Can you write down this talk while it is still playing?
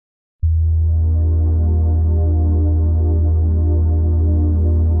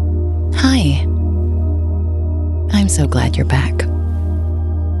so glad you're back.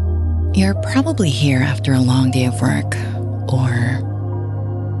 You're probably here after a long day of work, or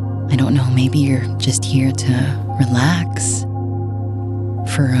I don't know, maybe you're just here to relax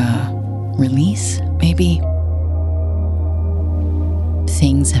for a release, maybe.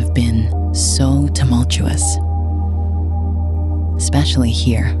 Things have been so tumultuous, especially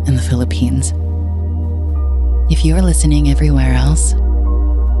here in the Philippines. If you're listening everywhere else,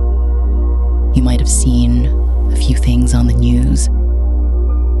 you might have seen a few things on the news.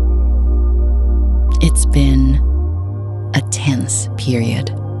 It's been a tense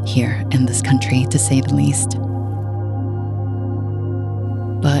period here in this country, to say the least.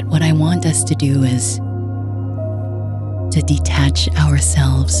 But what I want us to do is to detach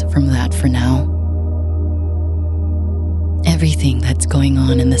ourselves from that for now. Everything that's going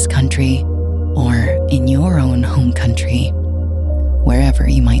on in this country, or in your own home country, wherever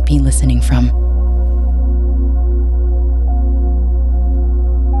you might be listening from.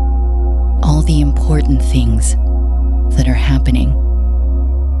 All the important things that are happening,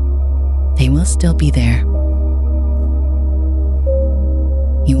 they will still be there.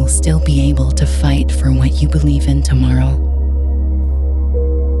 You will still be able to fight for what you believe in tomorrow.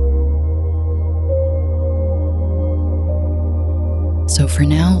 So for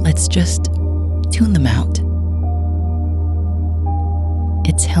now, let's just tune them out.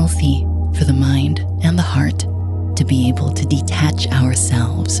 It's healthy for the mind and the heart to be able to detach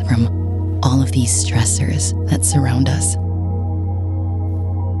ourselves from all of these stressors that surround us.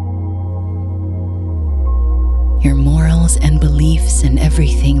 Your morals and beliefs and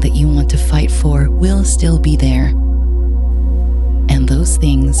everything that you want to fight for will still be there. And those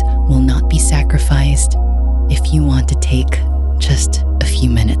things will not be sacrificed if you want to take just a few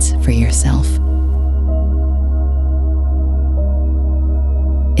minutes for yourself.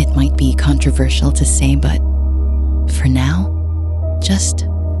 It might be controversial to say, but for now, just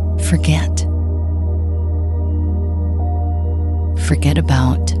forget. Forget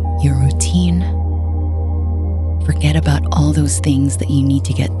about your routine. Forget about all those things that you need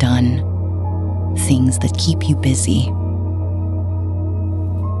to get done, things that keep you busy.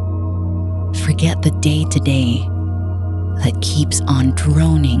 Forget the day-to-day that keeps on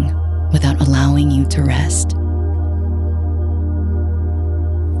droning without allowing you to rest.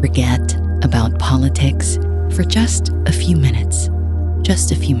 Forget about politics for just a few minutes.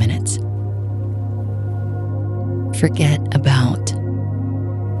 Just a few minutes. Forget about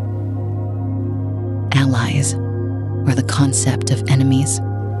allies or the concept of enemies.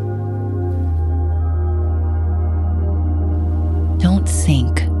 Don't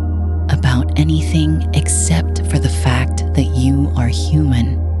think about anything except for the fact that you are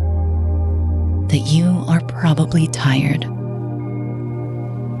human, that you are probably tired,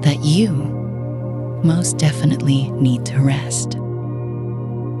 that you most definitely need to rest.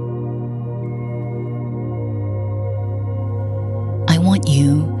 I want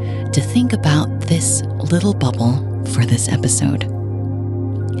you to think about this little bubble for this episode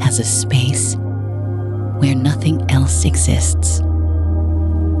as a space where nothing else exists.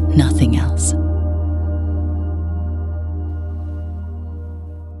 Nothing else.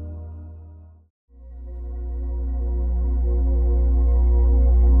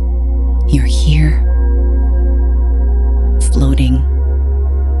 You're here, floating,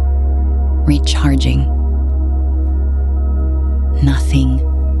 recharging. Nothing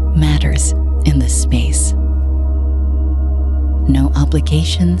matters in this space. No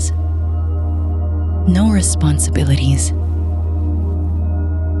obligations, no responsibilities.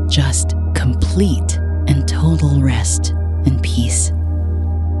 Just complete and total rest and peace.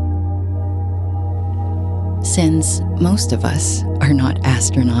 Since most of us are not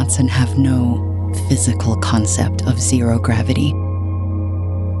astronauts and have no physical concept of zero gravity,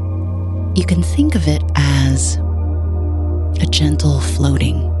 you can think of it as a gentle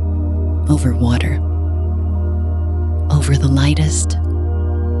floating over water, over the lightest,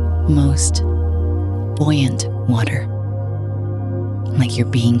 most buoyant water, like you're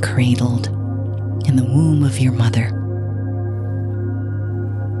being cradled in the womb of your mother.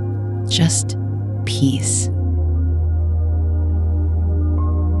 Just peace.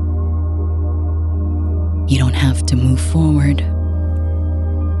 You don't have to move forward.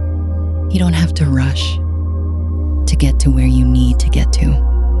 You don't have to rush to get to where you need to get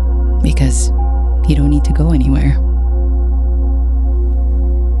to, because you don't need to go anywhere.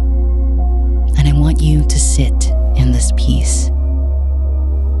 And I want you to sit in this peace.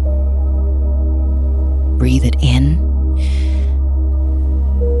 Breathe it in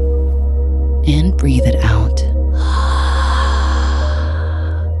and breathe it out.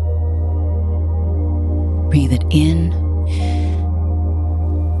 Breathe it in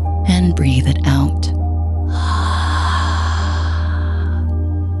and breathe it out.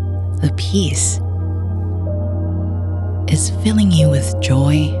 The peace is filling you with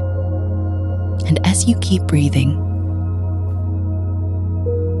joy, and as you keep breathing,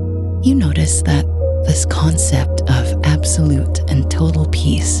 you notice that this concept of absolute and total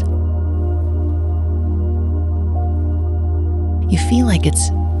peace, you feel like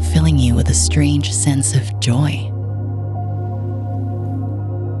it's filling you with a strange sense of joy.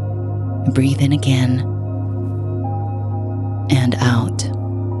 Breathe in again and out.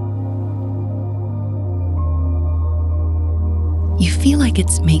 You feel like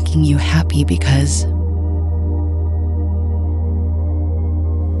it's making you happy because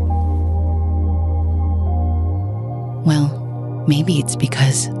well, maybe it's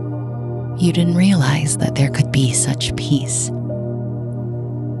because you didn't realize that there could be such peace.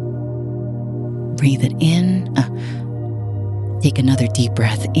 Breathe it in. Take another deep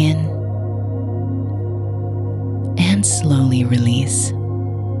breath in and slowly release.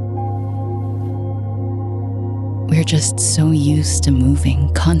 We're just so used to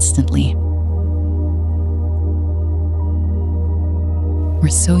moving constantly. We're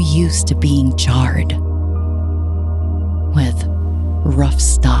so used to being jarred with rough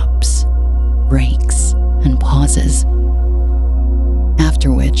stops, breaks, and pauses,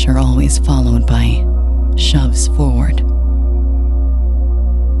 after which are always followed by shoves forward.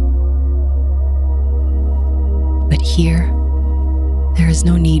 But here, there is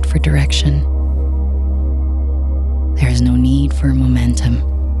no need for direction. There is no need for momentum.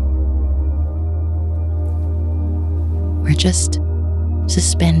 We're just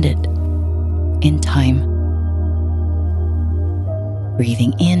suspended in time,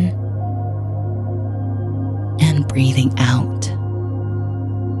 breathing in and breathing out.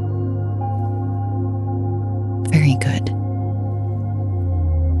 Very good.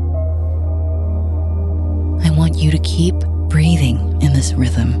 I want you to keep breathing in this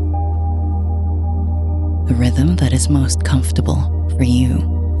rhythm, the rhythm that is most comfortable for you.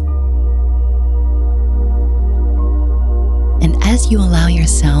 And as you allow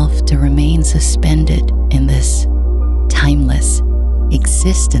yourself to remain suspended in this timeless,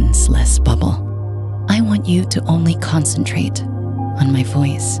 existenceless bubble, I want you to only concentrate on my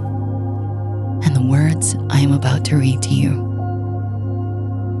voice and the words I am about to read to you.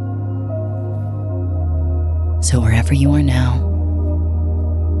 So wherever you are now,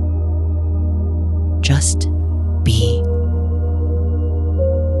 just be.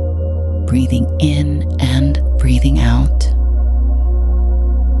 Breathing in and breathing out.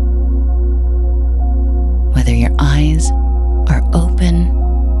 Whether your eyes are open,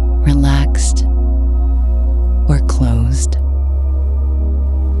 relaxed, or closed.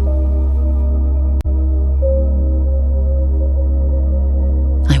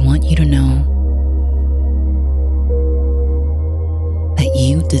 I want you to know that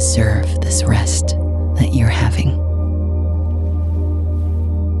you deserve this rest that you're having.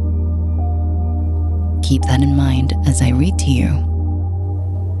 Keep that in mind as I read to you.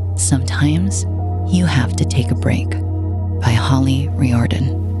 Sometimes You Have to Take a Break by Holly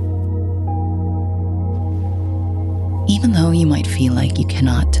Riordan. Even though you might feel like you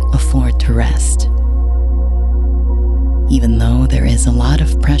cannot afford to rest, even though there is a lot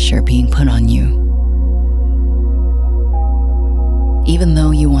of pressure being put on you, even though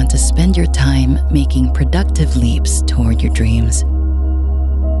you want to spend your time making productive leaps toward your dreams,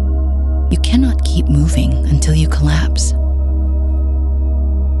 you cannot keep moving until you collapse.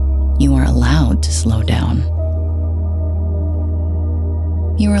 You are allowed to slow down.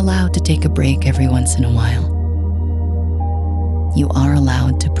 You are allowed to take a break every once in a while. You are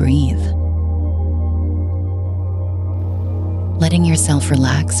allowed to breathe. Letting yourself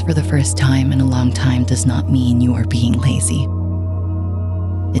relax for the first time in a long time does not mean you are being lazy.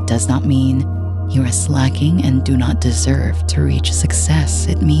 It does not mean you are slacking and do not deserve to reach success.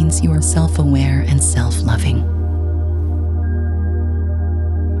 It means you are self-aware and self-loving.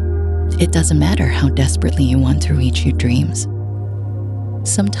 It doesn't matter how desperately you want to reach your dreams.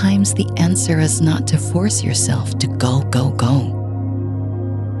 Sometimes the answer is not to force yourself to go, go, go.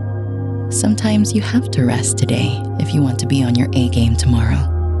 Sometimes you have to rest today if you want to be on your A game tomorrow.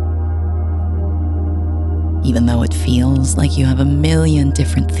 Even though it feels like you have a million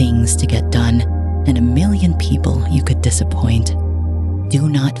different things to get done and a million people you could disappoint, do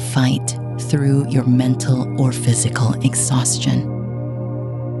not fight through your mental or physical exhaustion.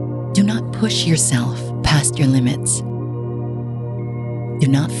 Do not push yourself past your limits. Do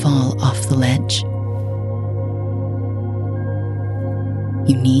not fall off the ledge.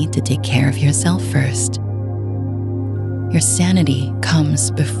 You need to take care of yourself first Your sanity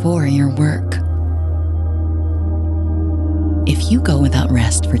comes before your work. If you go without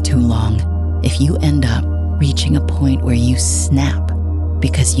rest for too long, if you end up reaching a point where you snap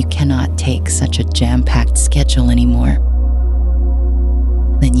because you cannot take such a jam-packed schedule anymore,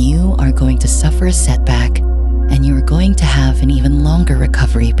 then you are going to suffer a setback, and you are going to have an even longer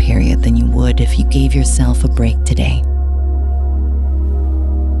recovery period than you would if you gave yourself a break today.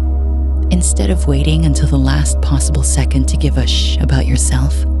 Instead of waiting until the last possible second to give a shh about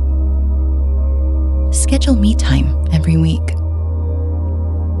yourself, schedule me time every week.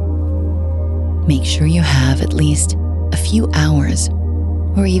 Make sure you have at least a few hours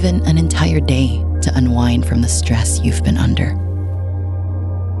or even an entire day to unwind from the stress you've been under.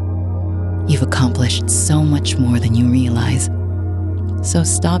 You've accomplished so much more than you realize, so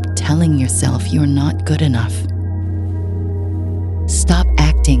stop telling yourself you're not good enough. Stop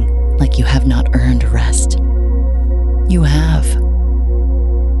acting like you have not earned rest. You have.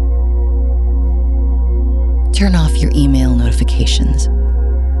 Turn off your email notifications.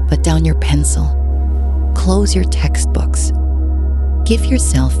 Put down your pencil. Close your textbooks. Give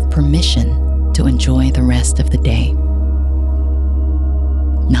yourself permission to enjoy the rest of the day.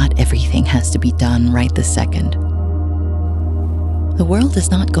 Not everything has to be done right this second. The world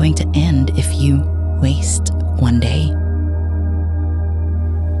is not going to end if you waste one day.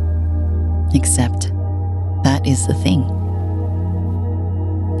 Except that is the thing.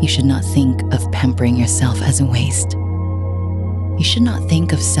 You should not think of pampering yourself as a waste. You should not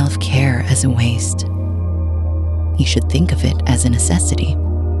think of self-care as a waste. You should think of it as a necessity.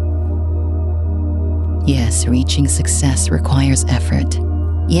 Yes, reaching success requires effort.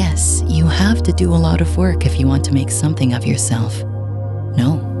 Yes, you have to do a lot of work if you want to make something of yourself.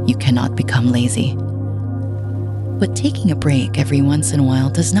 No, you cannot become lazy. But taking a break every once in a while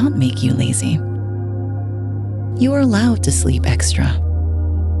does not make you lazy. You are allowed to sleep extra.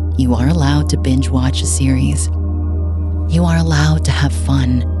 You are allowed to binge watch a series. You are allowed to have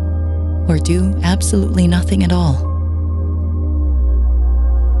fun or do absolutely nothing at all.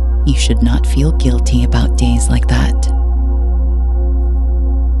 You should not feel guilty about days like that.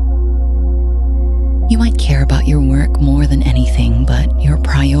 You might care about your work more than anything, but your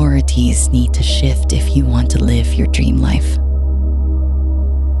priorities need to shift if you want to live your dream life.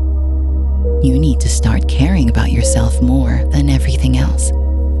 You need to start caring about yourself more than everything else.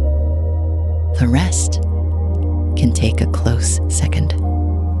 The rest can take a close second.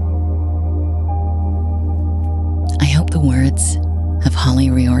 I hope the words of Holly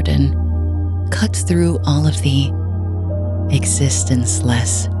Riordan cut through all of the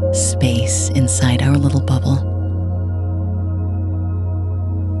existence-less space inside our little bubble.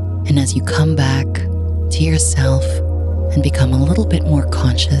 And as you come back to yourself and become a little bit more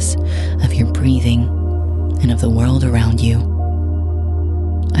conscious of your breathing and of the world around you,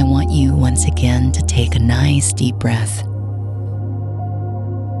 I want you once again to take a nice deep breath.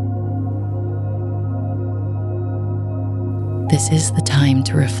 This is the time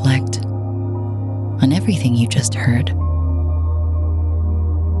to reflect on everything you just heard.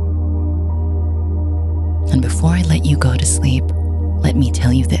 And before I let you go to sleep, let me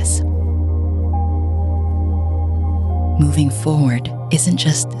tell you this. Moving forward isn't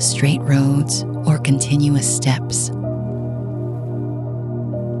just straight roads or continuous steps.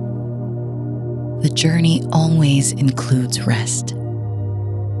 The journey always includes rest.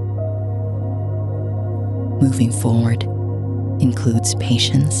 Moving forward includes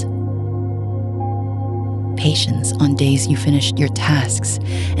patience. Patience on days you finished your tasks,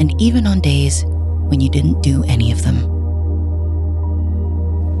 and even on days when you didn't do any of them.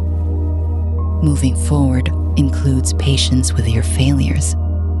 Moving forward includes patience with your failures,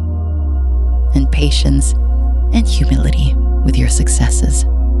 and patience and humility with your successes.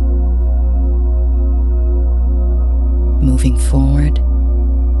 Moving forward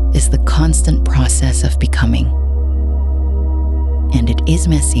is the constant process of becoming. And it is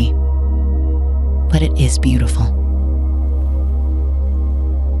messy, but it is beautiful.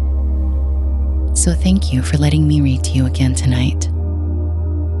 So thank you for letting me read to you again tonight.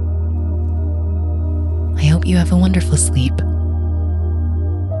 I hope you have a wonderful sleep.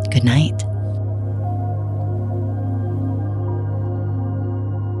 Good night.